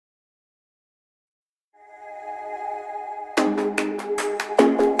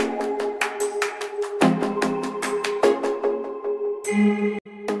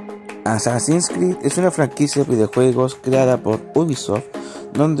Assassin's Creed es una franquicia de videojuegos creada por Ubisoft,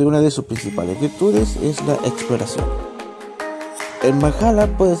 donde una de sus principales virtudes es la exploración. En Valhalla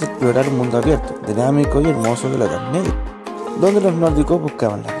puedes explorar un mundo abierto, dinámico y hermoso de la Edad Media, donde los nórdicos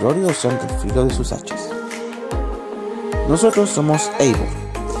buscaban la gloria usando el filo de sus hachas. Nosotros somos Eivor,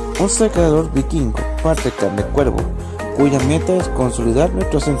 un sacador vikingo, parte carne cuervo, cuya meta es consolidar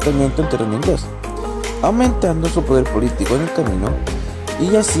nuestro asentamiento en terreno inglés, aumentando su poder político en el camino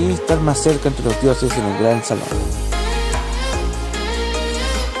y así estar más cerca entre los dioses en el gran salón.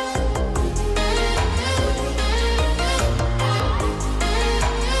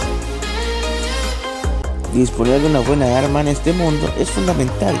 Disponer de una buena arma en este mundo es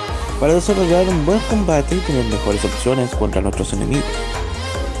fundamental para desarrollar un buen combate y tener mejores opciones contra nuestros enemigos.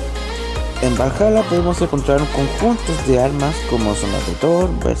 En Valhalla podemos encontrar conjuntos de armas como son las de Thor,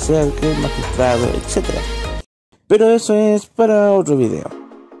 berserker, magistrado, etc. Pero eso es para otro video.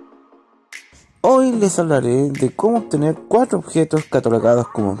 Hoy les hablaré de cómo obtener 4 objetos catalogados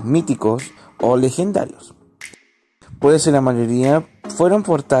como míticos o legendarios. Puede ser la mayoría fueron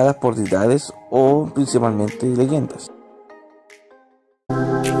portadas por deidades o principalmente leyendas.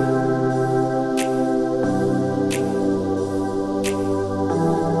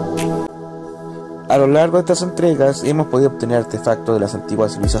 A lo largo de estas entregas hemos podido obtener artefactos de las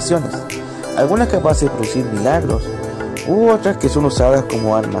antiguas civilizaciones, algunas capaces de producir milagros, u otras que son usadas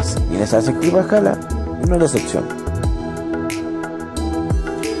como armas, y en Assassin's Creed Valhalla no es la excepción.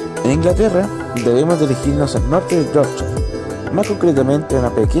 En Inglaterra debemos dirigirnos al norte de Yorkshire, más concretamente a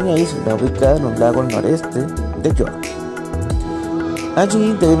una pequeña isla ubicada en un lago al noreste de York.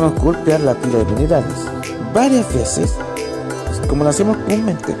 Allí debemos golpear la pila de minerales varias veces, como lo hacemos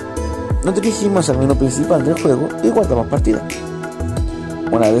comúnmente. Nos dirigimos al menú principal del juego y guardamos partida.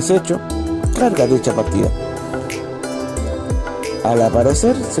 Una vez hecho, carga dicha partida. Al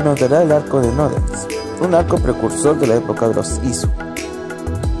aparecer se nos dará el arco de Nodens, un arco precursor de la época de los ISO.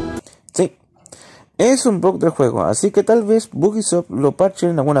 Sí, es un bug del juego, así que tal vez Ubisoft lo parche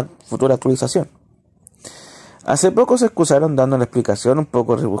en alguna futura actualización. Hace poco se excusaron dando una explicación un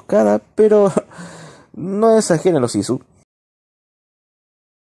poco rebuscada, pero no es ajena a los ISO.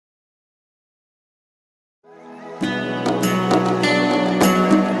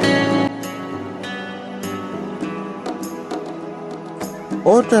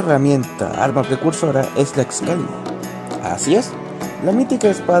 Otra herramienta, arma precursora, es la Excalibur. Así es, la mítica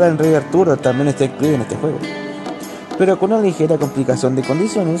espada del rey Arturo también está incluida en este juego. Pero con una ligera complicación de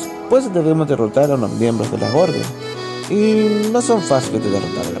condiciones, pues debemos derrotar a unos miembros de la orden. Y no son fáciles de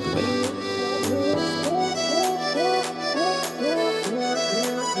derrotar a la primera.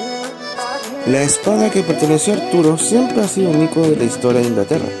 La espada que perteneció a Arturo siempre ha sido un icono de la historia de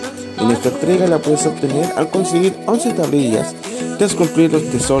Inglaterra. En esta entrega la puedes obtener al conseguir 11 tablillas tras cumplir los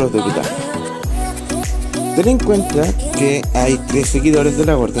tesoros de Britannia. Ten en cuenta que hay 3 seguidores de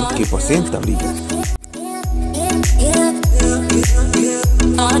la orden que poseen tablillas.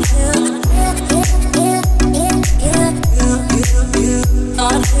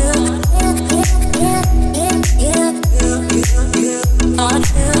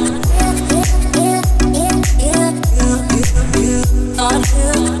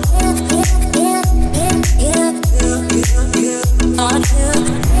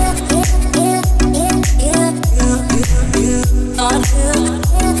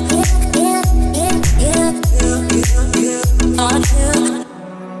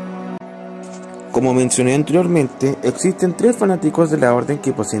 Como mencioné anteriormente, existen 3 fanáticos de la orden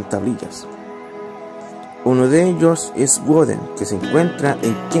que poseen tablillas. Uno de ellos es Nodens, que se encuentra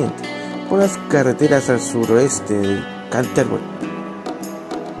en Kent, por las carreteras al suroeste de Canterbury.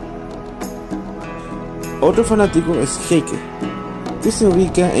 Otro fanático es Heike, que se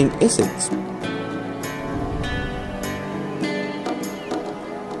ubica en Essex.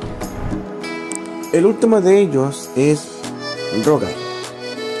 El último de ellos es Rogar.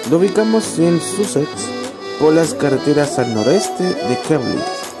 Lo ubicamos en Sussex, por las carreteras al noreste de Cambridge.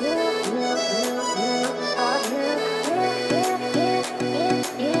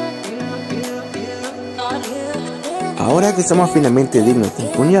 Ahora que somos finalmente dignos de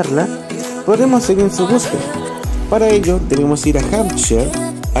empuñarla, podemos seguir en su búsqueda. Para ello debemos ir a Hampshire,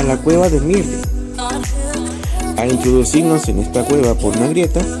 a la cueva de Mjölnir. Al introducirnos en esta cueva por una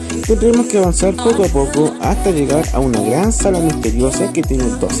grieta, tendremos que avanzar poco a poco hasta llegar a una gran sala misteriosa que tiene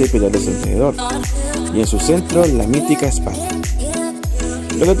 12 pilares alrededor, y en su centro la mítica espada.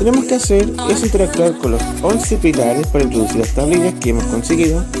 Lo que tenemos que hacer es interactuar con los 11 pilares para introducir las tablillas que hemos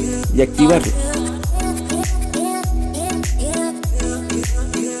conseguido y activarlos.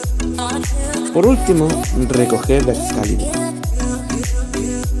 Por último, recoger la Excalibur.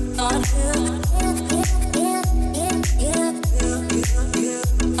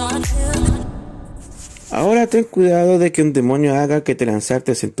 Ahora ten cuidado de que un demonio haga que te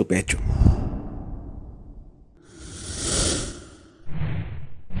lanzartes en tu pecho.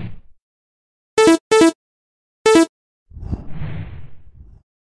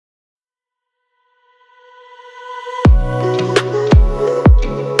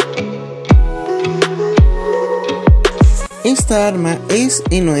 Esta arma es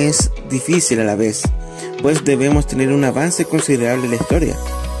y no es difícil a la vez, pues debemos tener un avance considerable en la historia.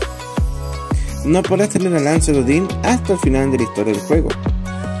 No podrás tener la lanza de Odín hasta el final de la historia del juego.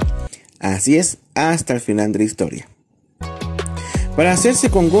 Así es, hasta el final de la historia. Para hacerse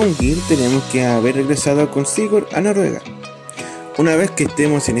con Gungnir tenemos que haber regresado con Sigurd a Noruega. Una vez que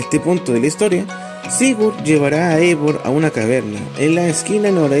estemos en este punto de la historia, Sigurd llevará a Eivor a una caverna en la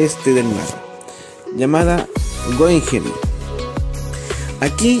esquina noroeste del mar, llamada Mjölnir.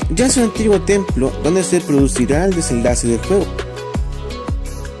 Aquí yace un antiguo templo donde se producirá el desenlace del juego.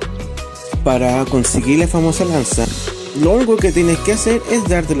 Para conseguir la famosa lanza, lo único que tienes que hacer es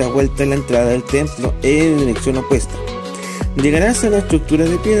darte la vuelta a la entrada del templo en dirección opuesta. Llegarás a una estructura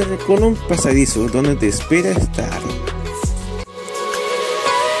de piedra con un pasadizo donde te espera esta arma.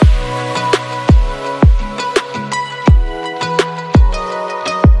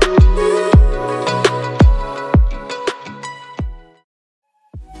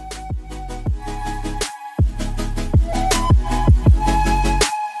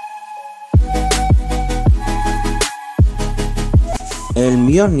 El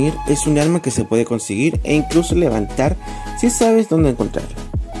Mjölnir es un arma que se puede conseguir e incluso levantar si sabes dónde encontrarla.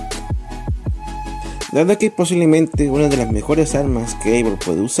 Dado que es posiblemente una de las mejores armas que Eivor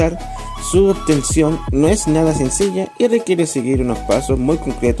puede usar, su obtención no es nada sencilla y requiere seguir unos pasos muy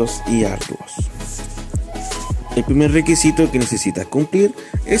concretos y arduos. El primer requisito que necesitas cumplir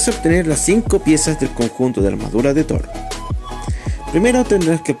es obtener las 5 piezas del conjunto de armadura de Thor. Primero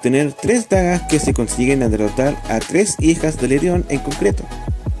tendrás que obtener 3 dagas que se consiguen al derrotar a 3 hijas del Erión en concreto.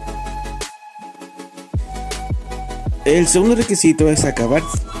 El segundo requisito es acabar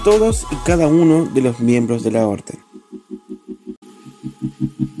todos y cada uno de los miembros de la orden.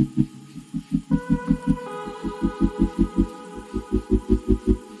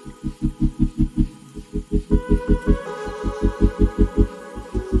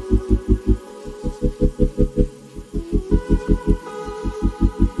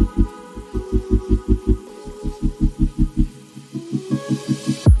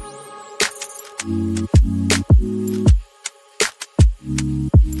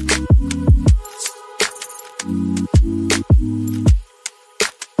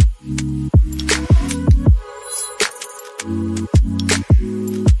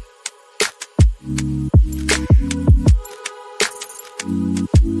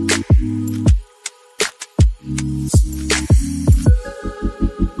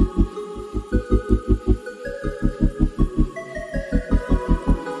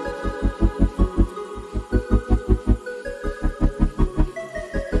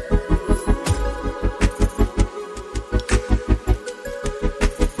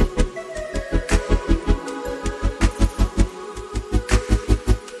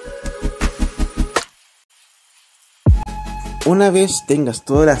 Una vez tengas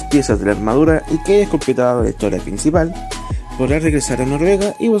todas las piezas de la armadura y que hayas completado la historia principal, podrás regresar a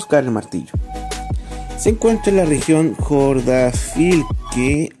Noruega y buscar el martillo. Se encuentra en la región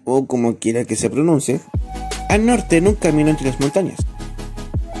Jordafylke, o como quiera que se pronuncie, al norte en un camino entre las montañas.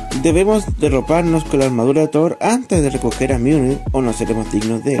 Debemos derroparnos con la armadura de Thor antes de recoger a Mjölnir o no seremos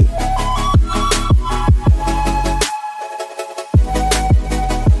dignos de él.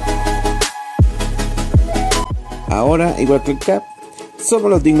 Ahora, igual que el Cap,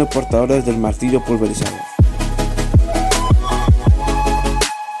 somos los dignos portadores del martillo pulverizador.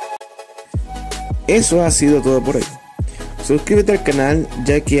 Eso ha sido todo por hoy. Suscríbete al canal,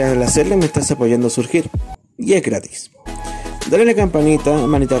 ya que al hacerlo me estás apoyando a surgir, y es gratis. Dale a la campanita,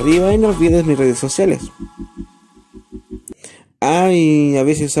 manita arriba y no olvides mis redes sociales. Y a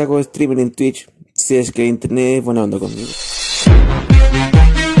veces hago streaming en Twitch, si es que internet es buena onda conmigo.